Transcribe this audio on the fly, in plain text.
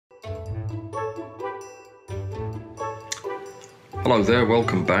Hello there,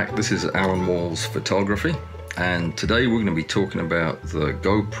 welcome back. This is Alan Wall's Photography, and today we're going to be talking about the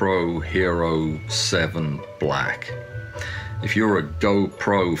GoPro Hero 7 Black. If you're a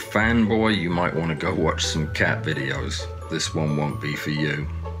GoPro fanboy, you might want to go watch some cat videos. This one won't be for you.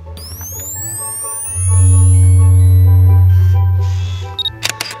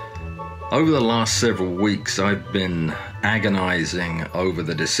 Over the last several weeks, I've been agonizing over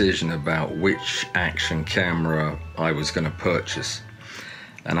the decision about which action camera I was going to purchase.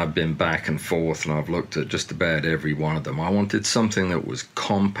 And I've been back and forth, and I've looked at just about every one of them. I wanted something that was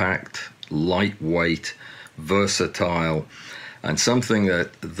compact, lightweight, versatile, and something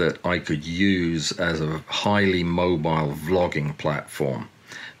that I could use as a highly mobile vlogging platform.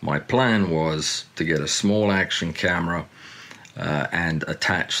 My plan was to get a small action camera and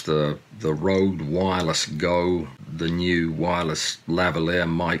attach the Rode Wireless Go, the new wireless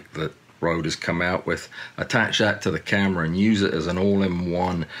lavalier mic that Rode has come out with, attach that to the camera and use it as an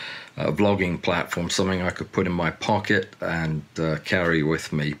all-in-one vlogging platform, something I could put in my pocket and carry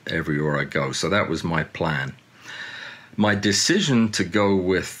with me everywhere I go. So that was my plan. My decision to go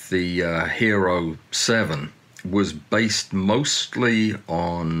with the Hero 7 was based mostly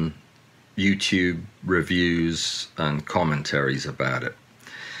on YouTube reviews and commentaries about it.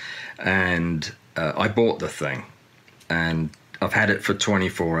 And I bought the thing, and I've had it for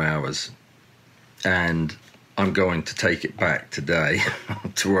 24 hours, and I'm going to take it back today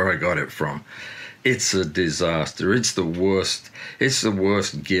to where I got it from. It's a disaster. It's the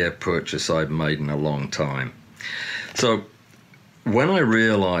worst gear purchase I've made in a long time. So when I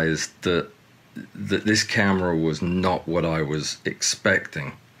realized that this camera was not what I was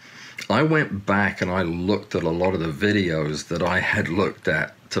expecting, I went back and I looked at a lot of the videos that I had looked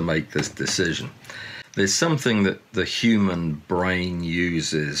at to make this decision. There's something that the human brain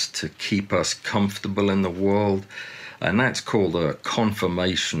uses to keep us comfortable in the world, and that's called a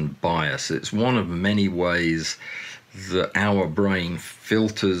confirmation bias. It's one of many ways that our brain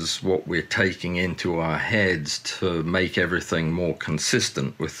filters what we're taking into our heads to make everything more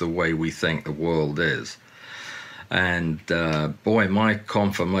consistent with the way we think the world is. And boy, my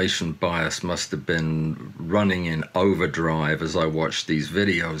confirmation bias must have been running in overdrive as I watched these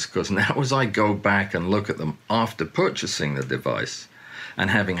videos, because now as I go back and look at them after purchasing the device and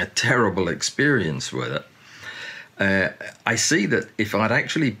having a terrible experience with it, I see that if I'd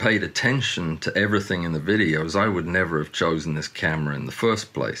actually paid attention to everything in the videos, I would never have chosen this camera in the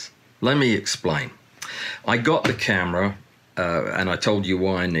first place. Let me explain. I got the camera, and I told you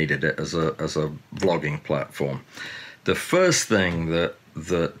why I needed it as a vlogging platform. The first thing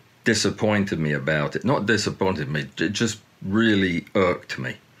that disappointed me about it, not disappointed me, it just really irked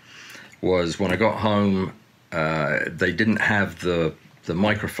me, was when I got home, they didn't have the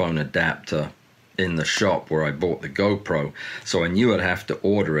microphone adapter in the shop where I bought the GoPro, so I knew I'd have to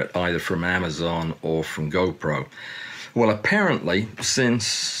order it either from Amazon or from GoPro. Well, apparently, since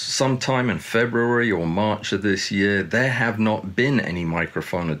sometime in February or March of this year, there have not been any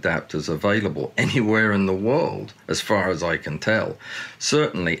microphone adapters available anywhere in the world, as far as I can tell.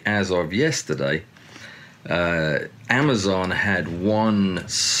 Certainly, as of yesterday, Amazon had one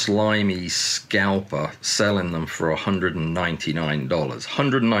slimy scalper selling them for $199.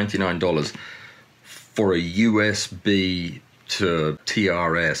 $199 for a USB to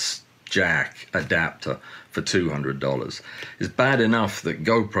TRS jack adapter for $200. It's bad enough that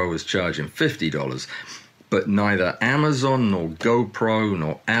GoPro is charging $50, but neither Amazon nor GoPro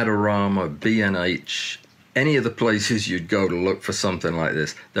nor Adorama, B&H, any of the places you'd go to look for something like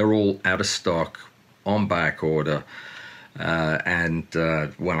this, they're all out of stock, on back order. And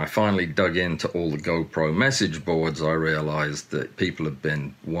when I finally dug into all the GoPro message boards, I realized that people have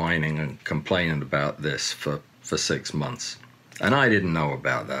been whining and complaining about this for 6 months. And I didn't know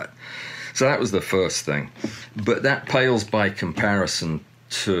about that. So that was the first thing. But that pales by comparison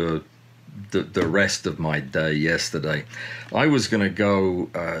to the rest of my day yesterday. I was going to go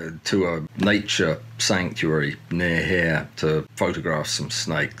to a nature sanctuary near here to photograph some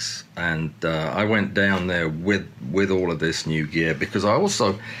snakes. And I went down there with all of this new gear, because I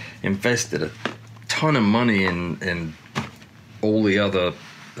also invested a ton of money in all the other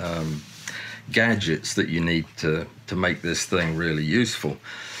gadgets that you need to make this thing really useful.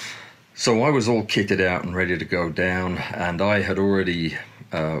 So I was all kitted out and ready to go down, and I had already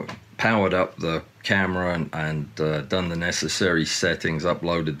powered up the camera and done the necessary settings,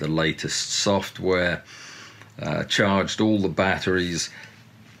 uploaded the latest software, charged all the batteries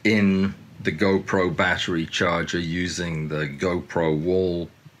in the GoPro battery charger using the GoPro wall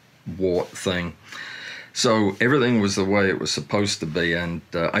wart thing. So everything was the way it was supposed to be, and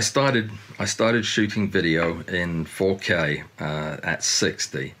I started shooting video in 4K at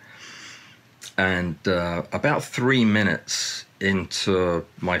 60, and about 3 minutes into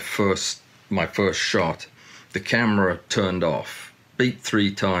my first shot, the camera turned off, beeped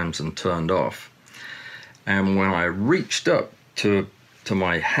 3 times and turned off. And when I reached up to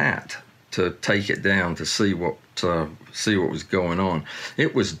my hat to take it down to see what was going on,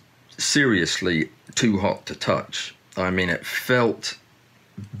 it was seriously too hot to touch. I mean, it felt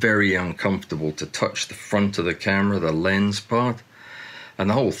very uncomfortable to touch the front of the camera, the lens part, and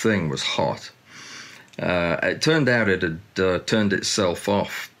the whole thing was hot. It turned out it had turned itself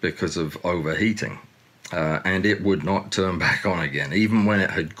off because of overheating, and it would not turn back on again. Even when it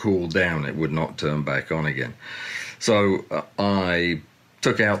had cooled down, it would not turn back on again. So I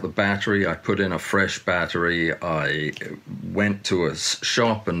took out the battery, I put in a fresh battery, I went to a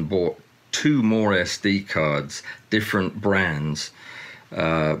shop and bought 2 more SD cards, different brands,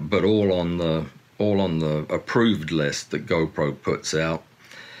 but all on the approved list that GoPro puts out.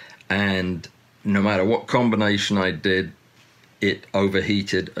 And no matter what combination I did, it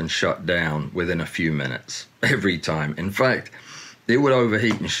overheated and shut down within a few minutes every time. In fact, it would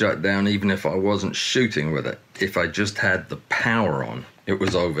overheat and shut down even if I wasn't shooting with it. If I just had the power on, it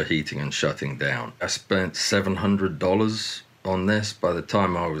was overheating and shutting down. I spent $700 on this by the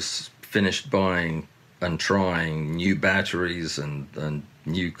time I was finished buying and trying new batteries and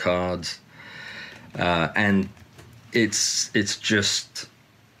new cards. And it's just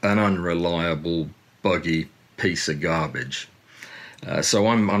an unreliable, buggy piece of garbage. So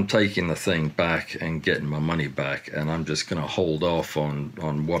I'm taking the thing back and getting my money back, and I'm just going to hold off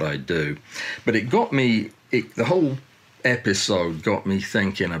on what I do. But it got me, the whole episode got me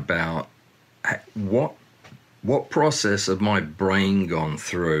thinking about what process of my brain gone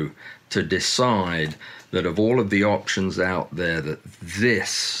through to decide that of all of the options out there, that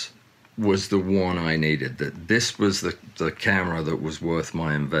this was the one I needed, that this was the camera that was worth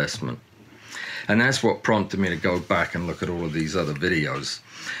my investment. And that's what prompted me to go back and look at all of these other videos.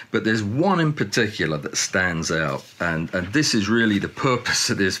 But there's one in particular that stands out, and this is really the purpose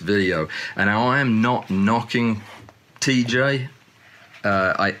of this video. And I am not knocking TJ.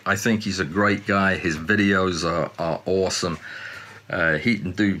 I think he's a great guy. His videos are awesome. He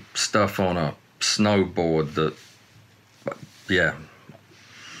can do stuff on a snowboard that, yeah.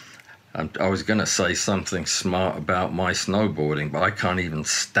 I was going to say something smart about my snowboarding, but I can't even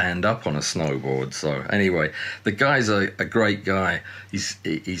stand up on a snowboard. So anyway, the guy's a great guy.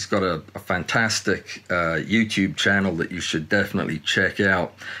 He's got a fantastic YouTube channel that you should definitely check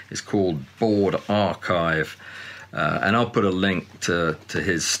out. It's called Board Archive. And I'll put a link to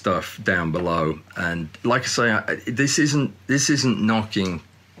his stuff down below. And like I say, this isn't knocking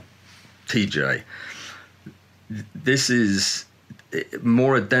TJ. This is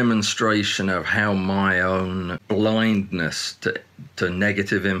more a demonstration of how my own blindness to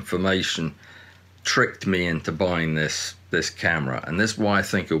negative information tricked me into buying this camera, and this is why I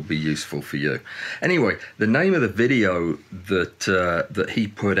think it'll be useful for you. Anyway, the name of the video that he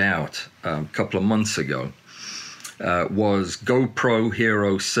put out a couple of months ago was GoPro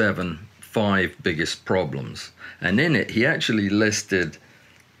Hero 7 5 Biggest Problems, and in it he actually listed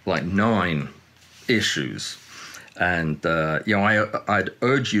like 9 issues. And you know, I'd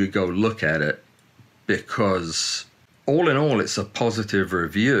urge you to go look at it, because all in all it's a positive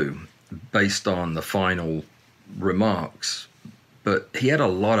review based on the final remarks, but he had a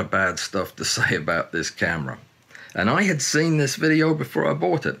lot of bad stuff to say about this camera, and I had seen this video before I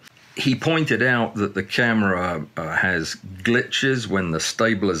bought it. He pointed out that the camera has glitches when the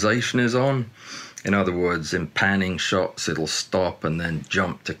stabilization is on. In other words, in panning shots, it'll stop and then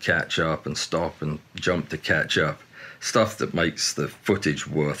jump to catch up, and stop and jump to catch up. Stuff that makes the footage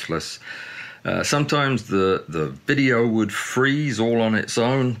worthless. Sometimes the video would freeze all on its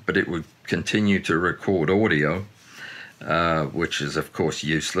own, but it would continue to record audio, which is of course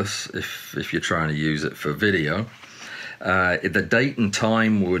useless if you're trying to use it for video. The date and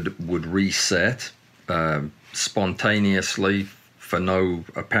time would reset spontaneously for no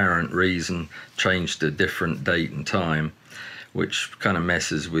apparent reason, change to a different date and time, which kind of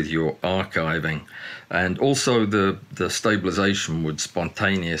messes with your archiving. And also the stabilization would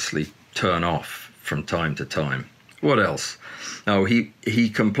spontaneously turn off from time to time. What else? Oh, he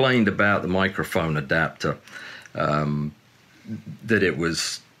complained about the microphone adapter, that it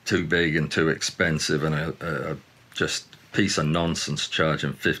was too big and too expensive, and a just piece of nonsense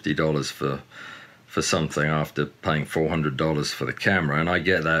charging $50 for something after paying $400 for the camera. And I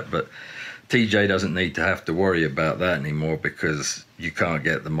get that, but TJ doesn't need to have to worry about that anymore, because you can't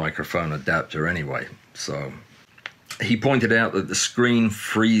get the microphone adapter anyway. So he pointed out that the screen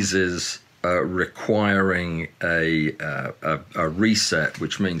freezes, requiring a reset,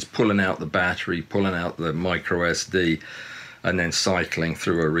 which means pulling out the battery, pulling out the micro SD, and then cycling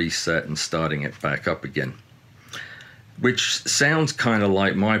through a reset and starting it back up again. Which sounds kind of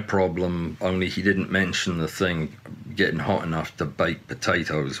like my problem, only he didn't mention the thing getting hot enough to bake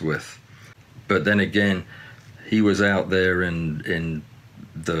potatoes with. But then again, he was out there in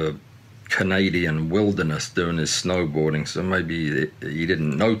the Canadian wilderness doing his snowboarding, so maybe he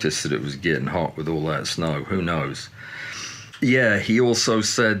didn't notice that it was getting hot with all that snow. Who knows? Yeah, he also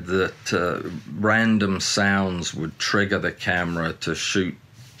said that random sounds would trigger the camera to shoot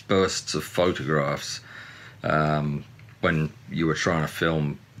bursts of photographs when you were trying to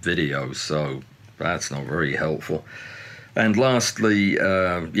film videos, so that's not very helpful. And lastly,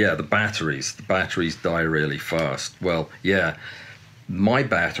 yeah, the batteries. The batteries die really fast. Well, yeah, my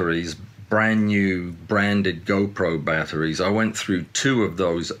batteries, brand new branded GoPro batteries, I went through 2 of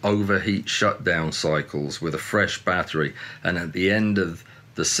those overheat shutdown cycles with a fresh battery, and at the end of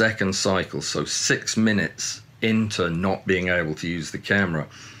the second cycle, so 6 minutes into not being able to use the camera,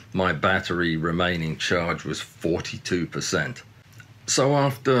 my battery remaining charge was 42%. So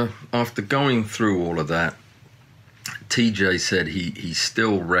after going through all of that, TJ said he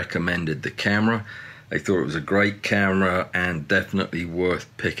still recommended the camera. They thought it was a great camera and definitely worth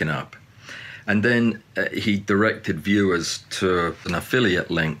picking up. And then he directed viewers to an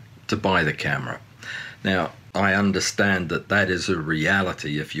affiliate link to buy the camera. Now, I understand that that is a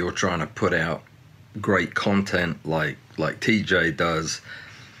reality if you're trying to put out great content like TJ does.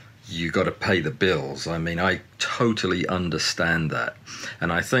 You got to pay the bills. I mean, I totally understand that.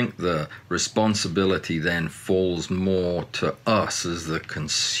 And I think the responsibility then falls more to us as the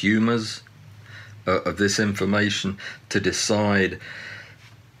consumers of this information to decide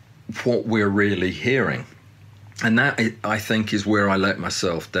what we're really hearing. And that, I think, is where I let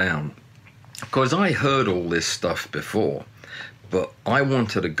myself down. Because I heard all this stuff before, but I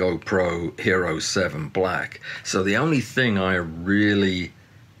wanted a GoPro Hero 7 Black. So the only thing I really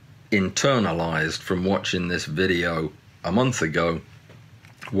internalized from watching this video a month ago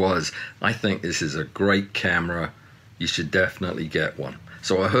was, I think this is a great camera, you should definitely get one.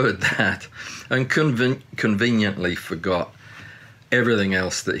 So I heard that and conveniently forgot everything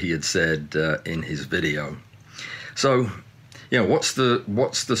else that he had said in his video. So, yeah, what's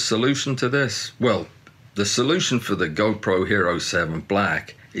the solution to this? Well, the solution for the GoPro Hero 7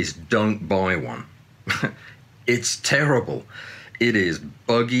 Black is don't buy one. It's terrible. It is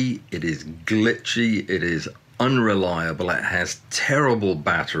buggy, it is glitchy, it is unreliable, it has terrible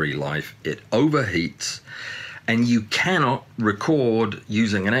battery life, it overheats, and you cannot record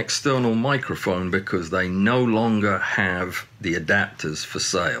using an external microphone because they no longer have the adapters for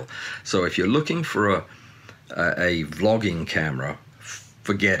sale. So if you're looking for a vlogging camera,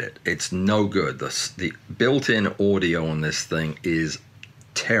 forget it. It's no good. The built-in audio on this thing is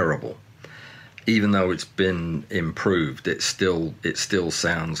terrible. Even though it's been improved, it still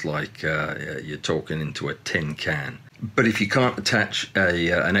sounds like you're talking into a tin can. But if you can't attach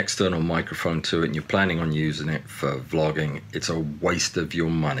an external microphone to it and you're planning on using it for vlogging, it's a waste of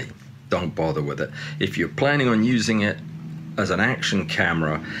your money. Don't bother with it. If you're planning on using it as an action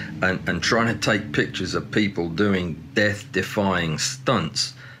camera and trying to take pictures of people doing death-defying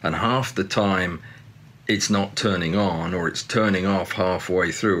stunts, and half the time it's not turning on, or it's turning off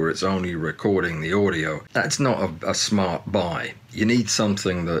halfway through, or it's only recording the audio, that's not a smart buy. You need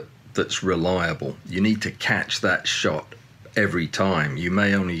something that's reliable. You need to catch that shot every time. You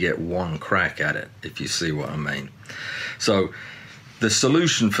may only get one crack at it, if you see what I mean. So the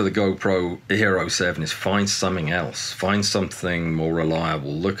solution for the GoPro Hero 7 is find something else. Find something more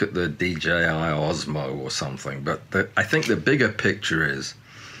reliable. Look at the DJI Osmo or something. But I think the bigger picture is,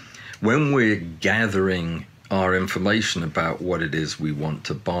 when we're gathering our information about what it is we want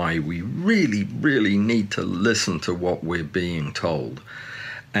to buy, we really, really need to listen to what we're being told.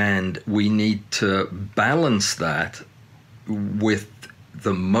 And we need to balance that with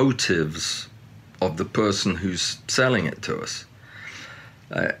the motives of the person who's selling it to us.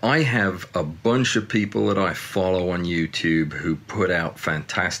 I have a bunch of people that I follow on YouTube who put out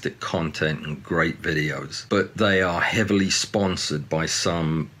fantastic content and great videos, but they are heavily sponsored by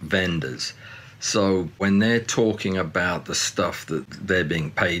some vendors. So when they're talking about the stuff that they're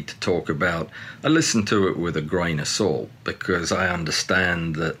being paid to talk about, I listen to it with a grain of salt, because I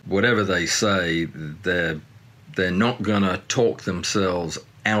understand that whatever they say, they're not going to talk themselves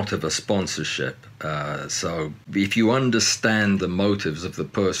out of a sponsorship. So if you understand the motives of the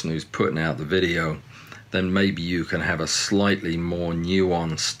person who's putting out the video, then maybe you can have a slightly more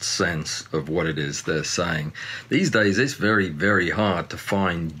nuanced sense of what it is they're saying. These days, it's very, very hard to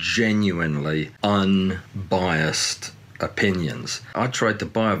find genuinely unbiased opinions. I tried to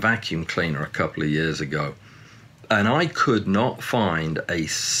buy a vacuum cleaner a couple of years ago, and I could not find a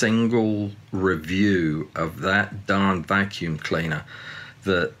single review of that darn vacuum cleaner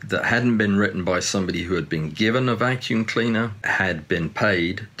that hadn't been written by somebody who had been given a vacuum cleaner, had been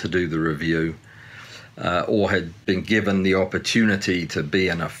paid to do the review, or had been given the opportunity to be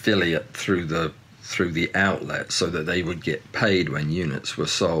an affiliate through the outlet so that they would get paid when units were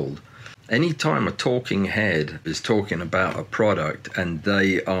sold. Anytime a talking head is talking about a product and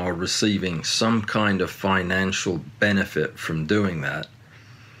they are receiving some kind of financial benefit from doing that,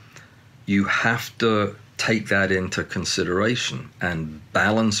 you have to take that into consideration and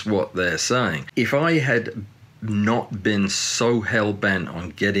balance what they're saying. If I had not been so hell-bent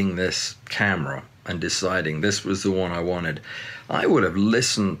on getting this camera and deciding this was the one I wanted, I would have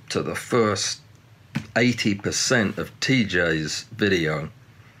listened to the first 80% of TJ's video,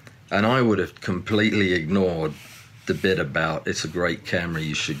 and I would have completely ignored the bit about it's a great camera,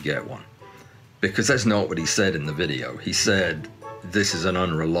 you should get one. Because that's not what he said in the video. He said, this is an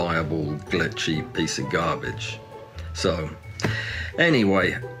unreliable, glitchy piece of garbage. So,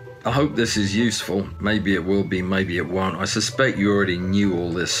 anyway, I hope this is useful. Maybe it will be, maybe it won't. I suspect you already knew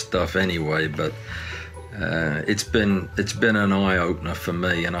all this stuff anyway, but it's been an eye-opener for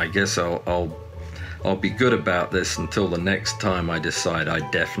me, and I guess I'll be good about this until the next time I decide I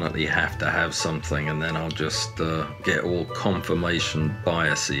definitely have to have something, and then I'll just get all confirmation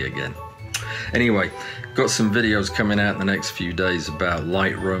biasy again. Anyway, got some videos coming out in the next few days about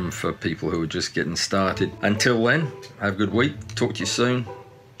Lightroom for people who are just getting started. Until then, have a good week. Talk to you soon.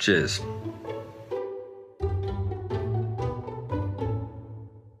 Cheers.